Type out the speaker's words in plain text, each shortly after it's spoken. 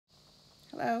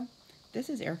Hello, this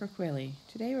is Erica Qualey.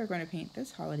 Today we're going to paint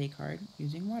this holiday card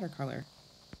using watercolor.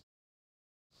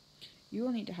 You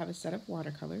will need to have a set of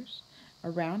watercolors, a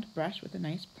round brush with a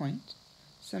nice point,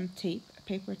 some tape, a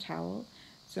paper towel,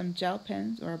 some gel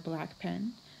pens or a black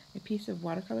pen, a piece of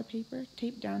watercolor paper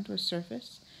taped down to a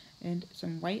surface, and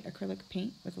some white acrylic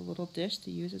paint with a little dish to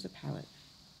use as a palette.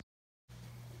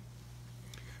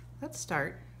 Let's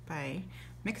start by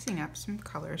mixing up some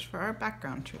colors for our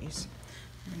background trees.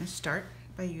 We're going to start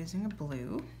by using a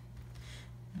blue.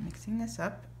 I'm mixing this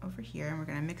up over here, and we're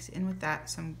going to mix in with that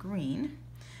some green.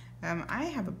 I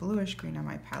have a bluish green on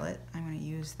my palette. I'm going to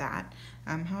use that.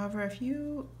 However, if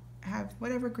you have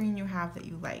whatever green you have that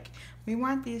you like, we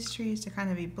want these trees to kind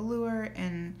of be bluer,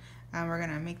 and we're going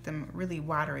to make them really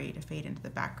watery to fade into the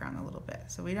background a little bit.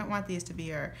 So we don't want these to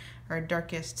be our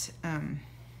darkest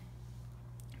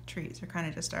trees. They're kind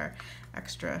of just our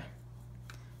extra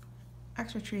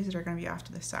trees that are going to be off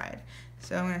to the side.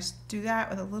 So I'm going to do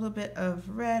that with a little bit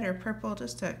of red or purple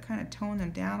just to kind of tone them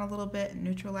down a little bit and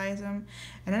neutralize them.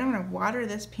 And then I'm going to water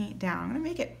this paint down. I'm going to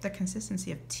make it the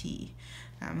consistency of tea.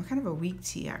 Kind of a weak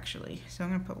tea actually. So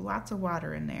I'm going to put lots of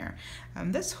water in there.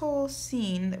 This whole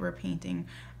scene that we're painting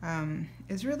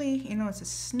is really, it's a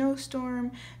snowstorm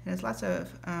and there's lots of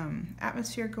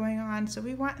atmosphere going on. So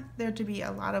we want there to be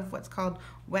a lot of what's called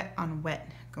wet on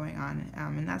wet going on.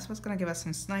 And that's what's going to give us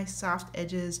some nice soft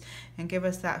edges and give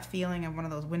us that feeling of one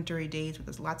of those wintry days with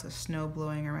there's lots of snow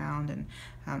blowing around, and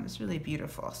it's really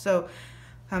beautiful. So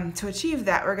to achieve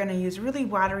that, we're going to use really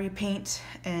watery paint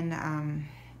and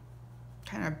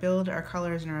kind of build our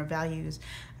colors and our values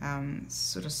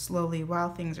sort of slowly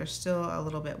while things are still a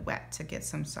little bit wet to get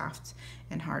some soft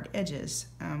and hard edges,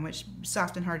 which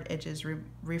soft and hard edges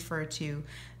refer to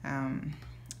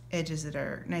edges that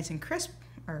are nice and crisp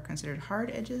are considered hard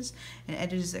edges, and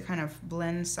edges that kind of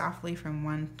blend softly from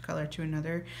one color to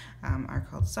another are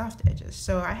called soft edges.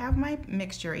 So I have my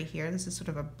mixture right here. This is sort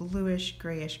of a bluish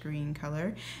grayish green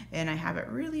color, and I have it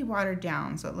really watered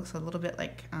down so it looks a little bit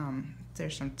like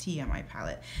there's some tea on my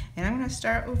palette. And I'm going to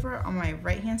start over on my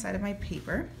right hand side of my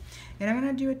paper, and I'm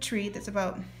going to do a tree that's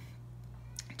about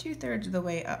 2/3 of the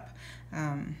way up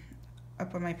on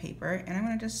my paper, and I'm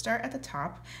going to just start at the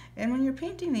top. And when you're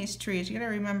painting these trees, you got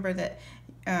to remember that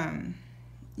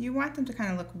you want them to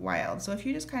kind of look wild. So if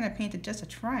you just kind of painted just a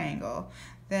triangle,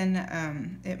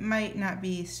 then it might not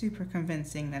be super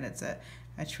convincing that it's a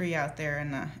tree out there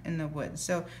in the woods.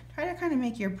 So try to kind of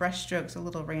make your brush strokes a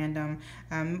little random.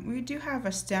 We do have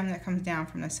a stem that comes down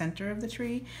from the center of the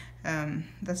tree.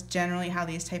 That's generally how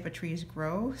these type of trees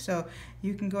grow. So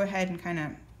you can go ahead and kind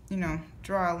of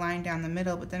draw a line down the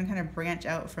middle, but then kind of branch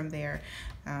out from there.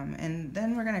 And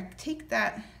then we're going to take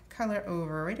that color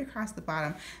over right across the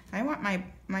bottom. I want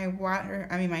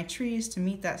my trees to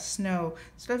meet that snow.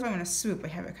 So if I'm going to swoop, I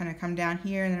have it kind of come down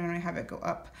here, and then I'm going to have it go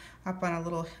up on a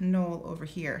little knoll over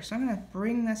here. So I'm going to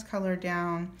bring this color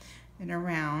down and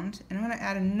around, and I'm going to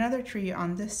add another tree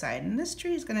on this side. And this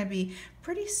tree is going to be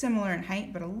pretty similar in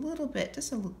height, but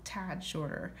just a little tad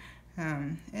shorter.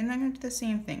 And I'm going to do the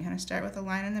same thing, kind of start with a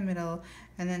line in the middle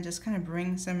and then just kind of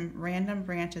bring some random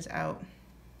branches out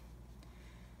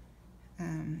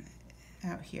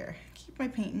here. Keep my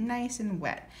paint nice and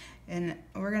wet, and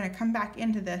we're going to come back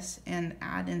into this and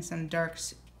add in some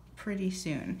darks pretty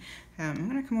soon. I'm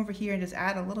going to come over here and just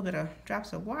add a little bit of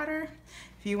drops of water.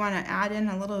 If you want to add in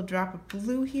a little drop of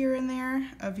blue here and there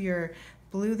of your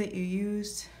blue that you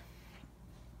used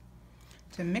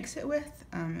to mix it with,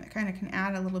 it kind of can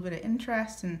add a little bit of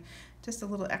interest and just a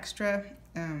little extra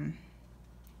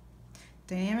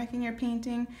dynamic in your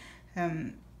painting.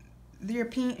 Your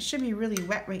paint should be really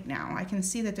wet right now. I can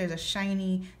see that there's a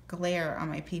shiny glare on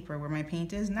my paper where my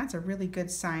paint is, and that's a really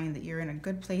good sign that you're in a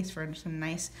good place for some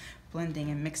nice blending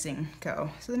and mixing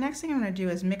go. So the next thing I'm going to do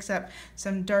is mix up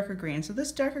some darker green. So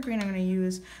this darker green, I'm going to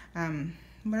use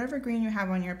whatever green you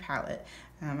have on your palette.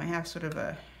 I have sort of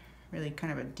a really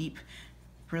kind of a deep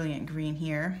brilliant green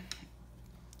here,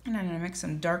 and I'm going to mix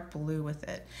some dark blue with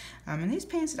it. And these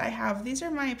paints that I have, these are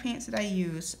my paints that I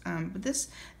use, but this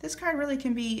card really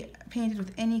can be painted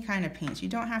with any kind of paints. You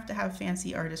don't have to have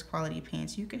fancy artist quality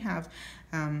paints. You can have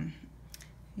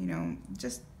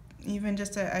just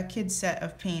a kid's set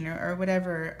of paint or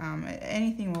whatever.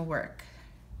 Anything will work.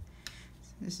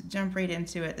 Just jump right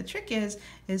into it. The trick is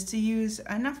to use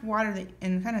enough water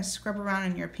and kind of scrub around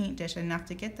in your paint dish enough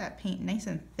to get that paint nice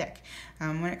and thick.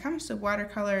 When it comes to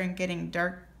watercolor and getting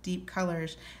dark, deep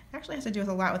colors, it actually has to do with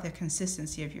a lot with the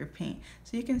consistency of your paint.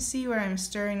 So you can see where I'm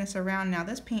stirring this around now.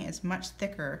 This paint is much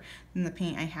thicker than the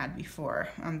paint I had before.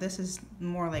 This is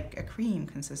more like a cream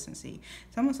consistency.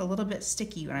 It's almost a little bit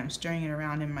sticky when I'm stirring it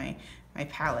around in my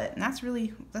palette, and that's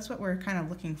what we're kind of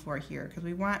looking for here, because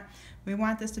we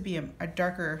want this to be a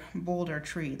darker, bolder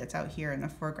tree that's out here in the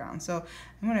foreground. So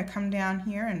I'm going to come down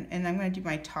here and I'm going to do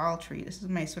my tall tree. This is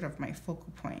my sort of my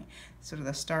focal point, sort of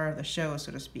the star of the show,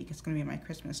 so to speak. It's going to be my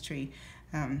Christmas tree.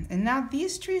 And now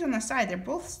these trees on the side, they're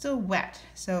both still wet,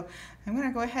 so I'm going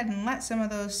to go ahead and let some of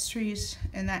those trees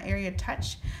in that area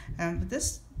touch. But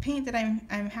this paint that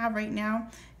I have right now,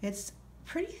 it's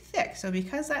pretty thick, so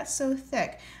because that's so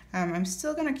thick, I'm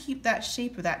still going to keep that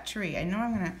shape of that tree. I know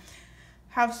I'm going to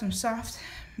have some soft,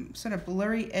 sort of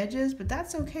blurry edges, but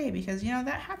that's okay, because you know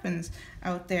that happens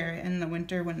out there in the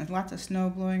winter when there's lots of snow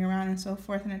blowing around and so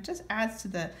forth, and it just adds to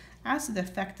the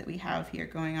effect that we have here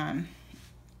going on.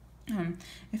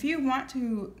 If you want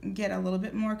to get a little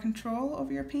bit more control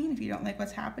over your paint, if you don't like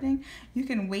what's happening, you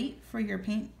can wait for your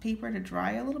paint paper to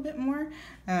dry a little bit more,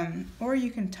 or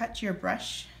you can touch your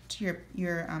brush to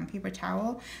your paper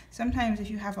towel. Sometimes if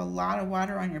you have a lot of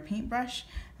water on your paintbrush,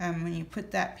 when you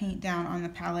put that paint down on the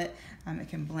palette, it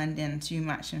can blend in too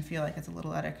much and feel like it's a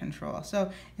little out of control.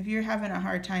 So if you're having a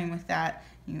hard time with that,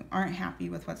 you aren't happy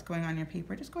with what's going on in your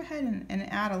paper, just go ahead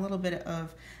and add a little bit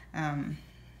of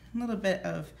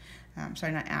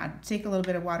take a little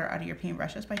bit of water out of your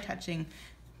paintbrush just by touching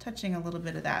a little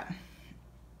bit of that.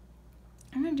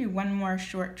 I'm going to do one more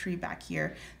short tree back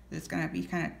here that's going to be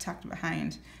kind of tucked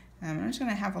behind. I'm just going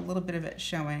to have a little bit of it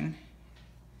showing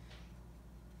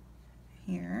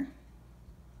here.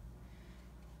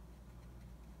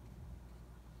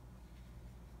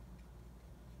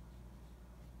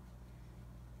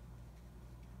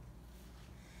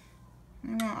 I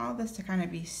want all this to kind of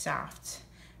be soft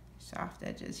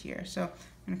edges here. So I'm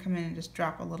going to come in and just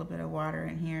drop a little bit of water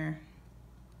in here.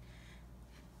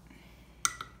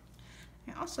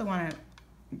 I also want to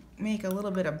make a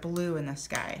little bit of blue in the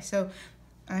sky. So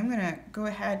I'm going to go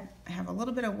ahead, I have a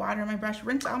little bit of water in my brush,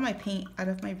 rinse all my paint out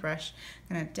of my brush.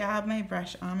 I'm going to dab my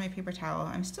brush on my paper towel.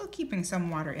 I'm still keeping some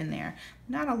water in there,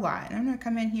 not a lot. And I'm going to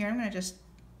come in here, I'm going to just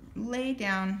lay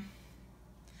down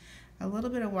a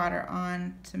little bit of water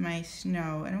onto my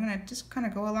snow, and I'm going to just kind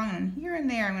of go along, and here and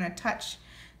there I'm going to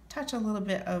touch a little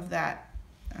bit of that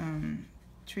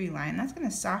tree line. That's going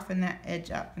to soften that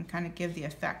edge up and kind of give the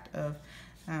effect of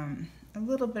a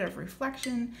little bit of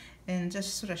reflection and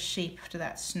just sort of shape to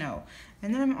that snow.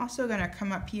 And then I'm also going to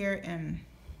come up here and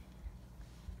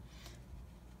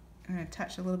I'm going to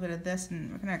touch a little bit of this,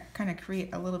 and we're going to kind of create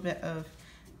a little bit of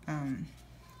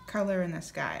color in the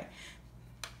sky.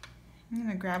 I'm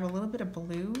going to grab a little bit of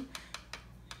blue,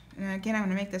 and again I'm going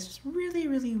to make this really,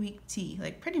 really weak tea,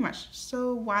 like pretty much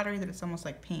so watery that it's almost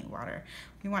like paint water.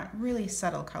 We want really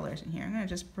subtle colors in here. I'm going to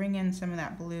just bring in some of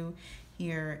that blue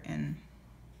here, and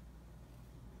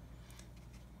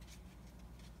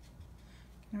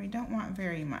we don't want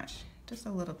very much, just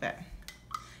a little bit.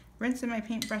 Rinsing my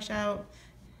paintbrush out,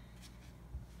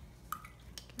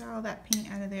 get all that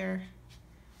paint out of there.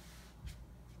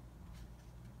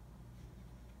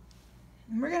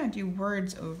 And we're going to do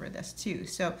words over this too,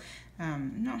 so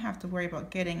you don't have to worry about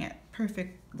getting it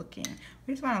perfect looking.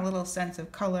 We just want a little sense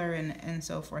of color and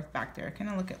so forth back there. Kind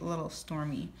of look a little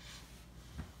stormy.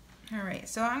 Alright,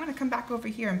 so I'm going to come back over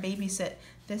here and babysit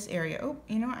this area. Oh,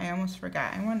 you know what? I almost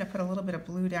forgot. I wanted to put a little bit of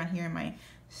blue down here in my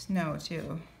snow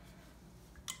too.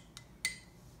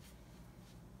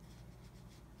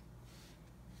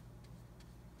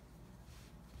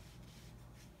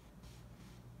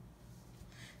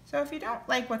 So if you don't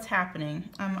like what's happening,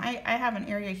 I have an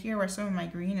area here where some of my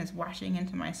green is washing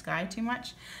into my sky too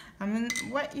much. And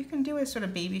what you can do is sort of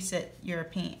babysit your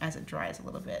paint as it dries a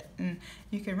little bit. And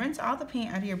you can rinse all the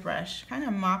paint out of your brush, kind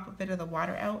of mop a bit of the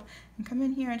water out, and come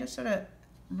in here and just sort of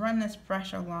run this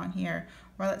brush along here.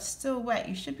 While it's still wet,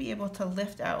 you should be able to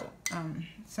lift out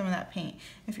some of that paint.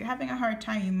 If you're having a hard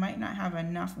time, you might not have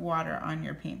enough water on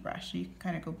your paintbrush. So you can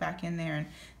kind of go back in there and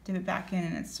dip it back in,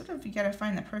 and it's sort of, you gotta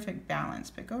find the perfect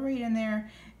balance. But go right in there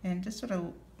and just sort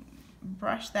of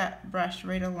brush that brush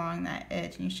right along that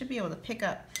edge, and you should be able to pick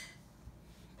up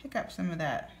some of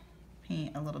that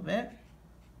paint a little bit.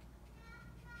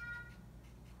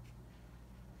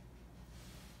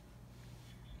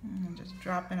 And just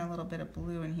drop in a little bit of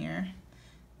blue in here,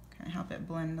 kind of help it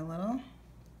blend a little.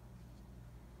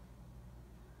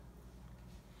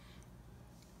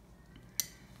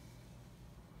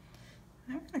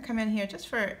 I'm going to come in here just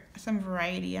for some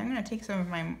variety. I'm going to take some of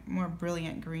my more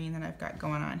brilliant green that I've got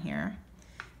going on here.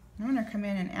 I'm going to come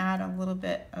in and add a little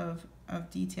bit of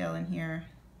detail in here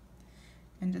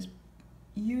and just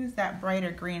use that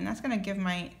brighter green. That's going to give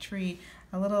my tree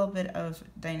a little bit of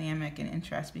dynamic and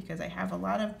interest, because I have a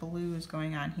lot of blues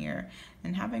going on here,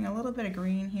 and having a little bit of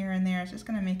green here and there is just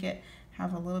going to make it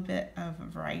have a little bit of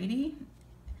variety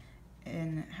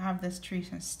and have this tree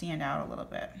stand out a little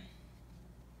bit.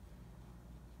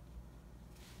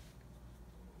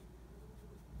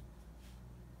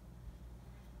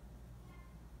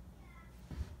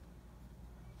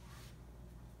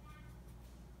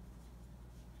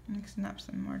 Mixing up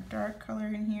some more dark color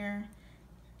in here.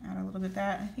 Add a little bit of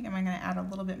that. I think I'm going to add a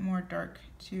little bit more dark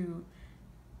to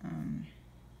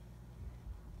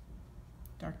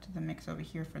the mix over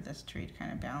here for this tree to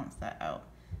kind of balance that out.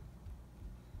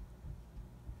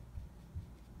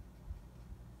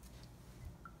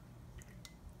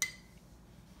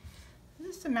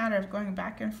 It's just a matter of going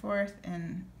back and forth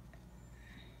and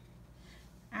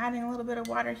adding a little bit of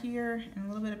water here and a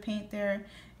little bit of paint there.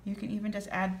 You can even just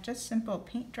add just simple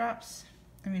paint drops,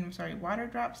 water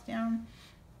drops down,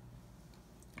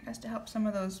 just to help some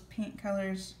of those paint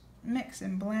colors mix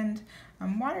and blend.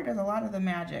 Water does a lot of the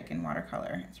magic in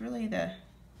watercolor. It's really the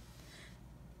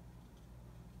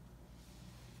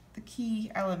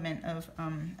key element of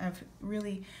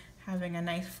really having a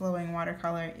nice flowing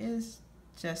watercolor is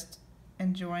just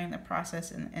enjoying the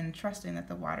process and trusting that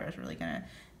the water is really going to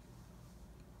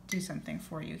do something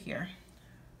for you here.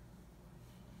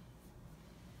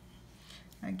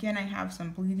 Again, I have some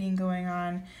bleeding going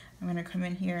on. I'm going to come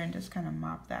in here and just kind of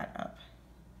mop that up.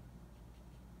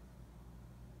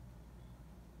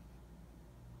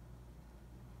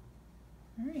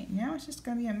 All right, now it's just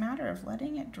going to be a matter of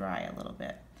letting it dry a little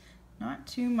bit. Not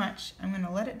too much. I'm going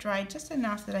to let it dry just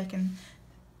enough that I can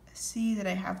see that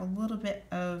I have a little bit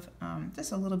of,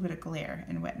 just a little bit of glare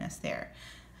and wetness there.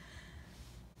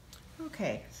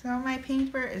 Okay, so my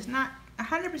paper is not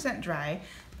 100% dry,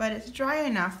 but it's dry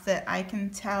enough that I can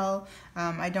tell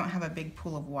I don't have a big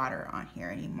pool of water on here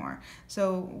anymore.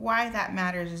 So why that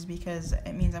matters is because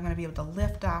it means I'm going to be able to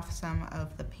lift off some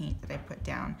of the paint that I put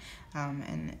down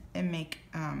and make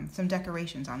some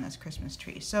decorations on this Christmas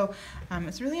tree. So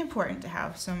it's really important to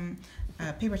have some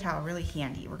paper towel really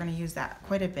handy. We're going to use that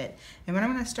quite a bit. And what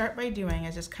I'm going to start by doing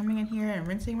is just coming in here and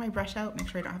rinsing my brush out, make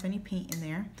sure I don't have any paint in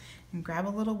there, and grab a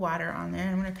little water on there.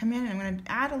 And I'm going to come in and I'm going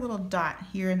to add a little dot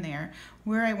here and there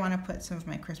where I want to put some of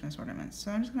my Christmas ornaments.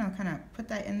 So I'm just going to kind of put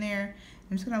that in there.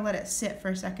 I'm just going to let it sit for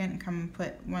a second and come and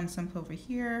put one simple over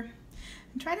here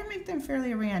and try to make them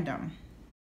fairly random.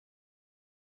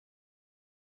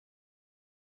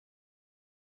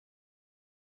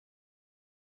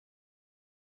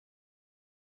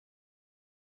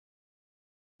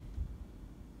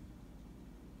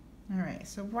 All right,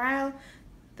 so while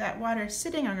that water is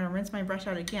sitting, I'm going to rinse my brush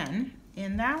out again.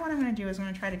 And now what I'm going to do is I'm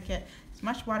going to try to get as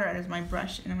much water out as my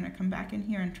brush, and I'm going to come back in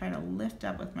here and try to lift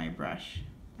up with my brush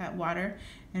that water,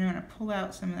 and I'm going to pull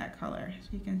out some of that color. So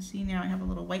you can see now I have a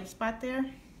little white spot there.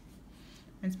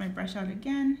 Rinse my brush out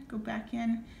again, go back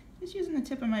in, just using the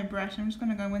tip of my brush. I'm just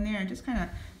going to go in there and just kind of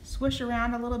swish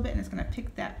around a little bit, and it's going to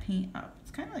pick that paint up.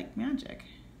 It's kind of like magic.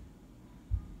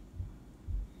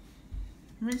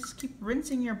 Keep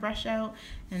rinsing your brush out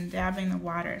and dabbing the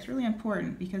water. It's really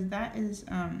important because that is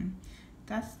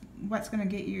that's what's going to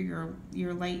get you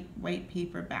your light white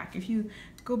paper back. If you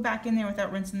go back in there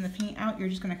without rinsing the paint out, you're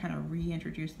just going to kind of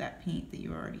reintroduce that paint that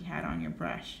you already had on your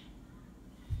brush.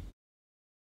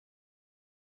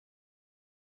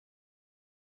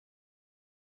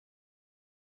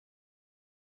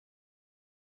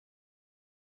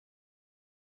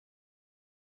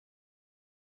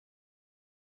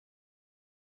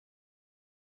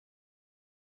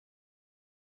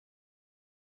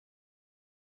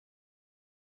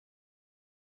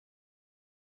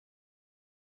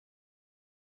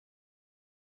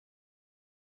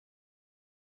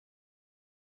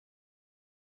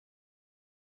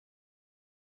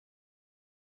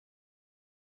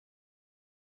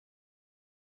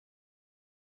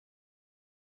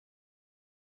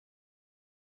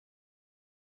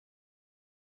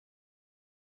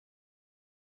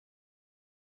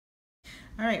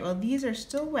 All right, well, these are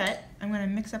still wet. I'm going to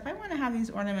mix up. I want to have these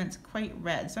ornaments quite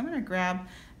red, so I'm going to grab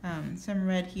some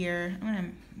red here. I'm going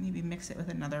to maybe mix it with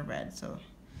another red, so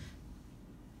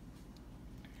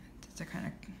just to kind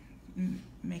of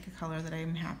make a color that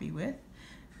I'm happy with.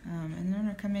 And then I'm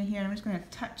going to come in here and I'm just going to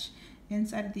touch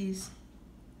inside of these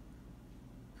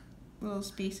little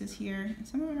spaces here.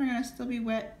 Some of them are going to still be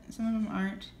wet, some of them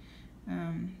aren't.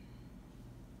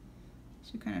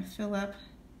 So kind of fill up.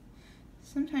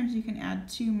 Sometimes you can add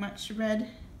too much red.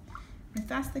 If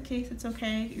that's the case, it's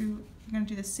okay. You're going to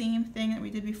do the same thing that we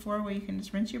did before, where you can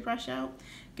just rinse your brush out,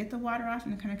 get the water off,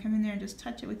 and kind of come in there and just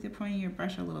touch it with the point of your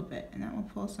brush a little bit, and that will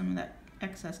pull some of that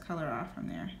excess color off from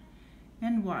there.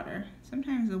 And water.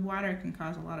 Sometimes the water can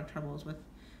cause a lot of troubles with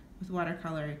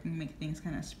watercolor. It can make things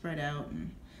kind of spread out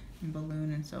and and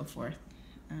balloon and so forth.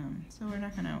 So we're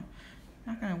not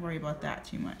gonna worry about that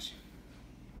too much.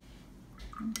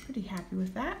 I'm pretty happy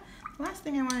with that. The last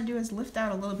thing I want to do is lift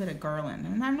out a little bit of garland,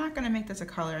 and I'm not going to make this a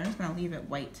color. I'm just going to leave it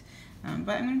white.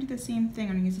 But I'm going to do the same thing.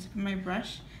 I'm going to use this with my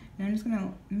brush, and I'm just going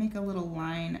to make a little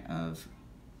line of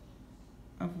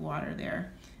water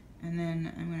there, and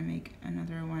then I'm going to make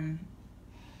another one,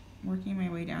 working my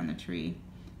way down the tree.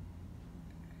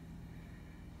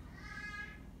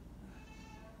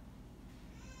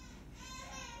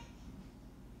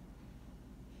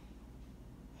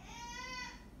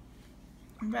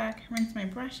 Come back, rinse my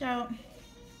brush out,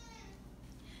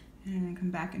 and then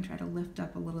come back and try to lift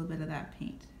up a little bit of that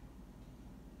paint.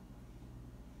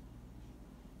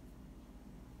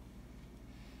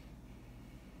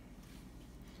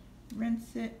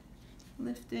 Rinse it,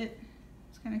 lift it,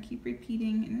 just kind of keep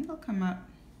repeating, and it'll come up.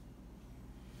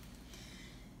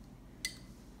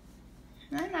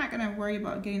 And I'm not going to worry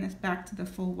about getting this back to the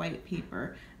full white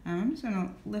paper. I'm just going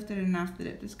to lift it enough that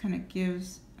it just kind of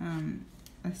gives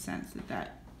a sense that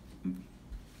that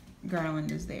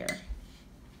garland is there.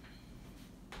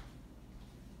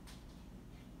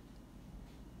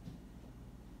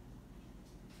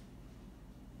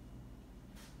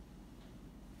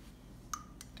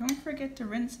 Don't forget to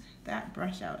rinse that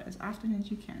brush out as often as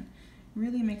you can. It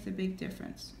really makes a big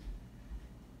difference.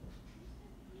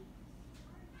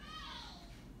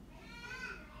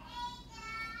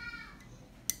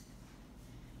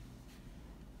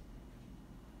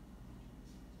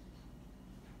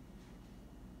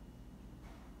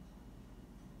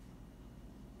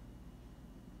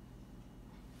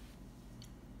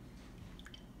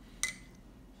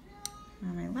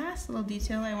 Now my last little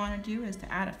detail I want to do is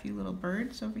to add a few little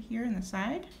birds over here in the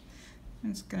side.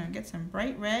 I'm just going to get some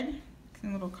bright red,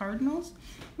 some little cardinals.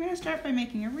 I'm going to start by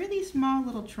making a really small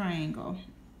little triangle.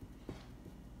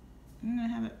 I'm going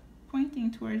to have it pointing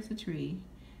towards the tree.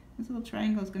 This little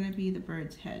triangle is going to be the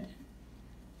bird's head.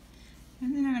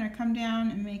 And then I'm going to come down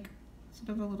and make sort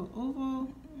of a little oval,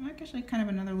 actually kind of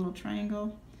another little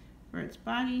triangle for its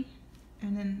body,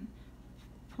 and then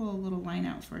pull a little line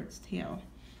out for its tail.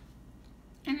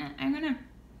 And I'm going to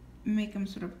make them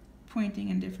sort of pointing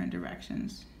in different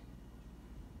directions.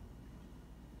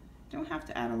 Don't have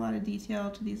to add a lot of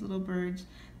detail to these little birds.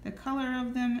 The color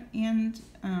of them and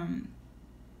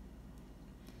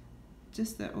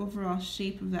just the overall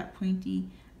shape of that pointy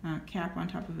cap on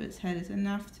top of its head is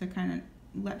enough to kind of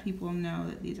let people know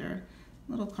that these are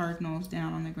little cardinals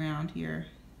down on the ground here,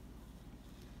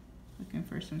 looking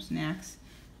for some snacks.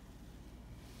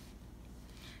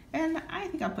 And I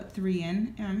think I'll put 3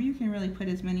 in. You can really put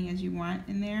as many as you want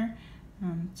in there.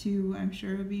 2, I'm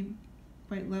sure, would be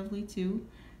quite lovely too.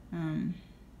 And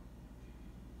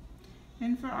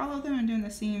for all of them, I'm doing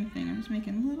the same thing. I'm just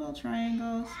making little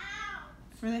triangles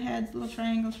for the heads, little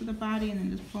triangles for the body, and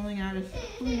then just pulling out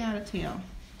a tail.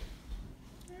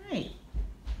 All right.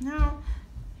 Now,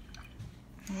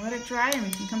 let it dry, and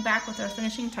we can come back with our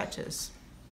finishing touches.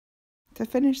 To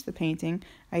finish the painting,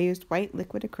 I used white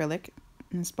liquid acrylic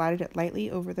and splattered it lightly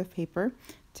over the paper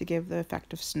to give the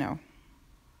effect of snow.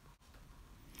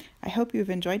 I hope you've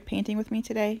enjoyed painting with me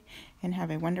today, and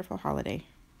have a wonderful holiday.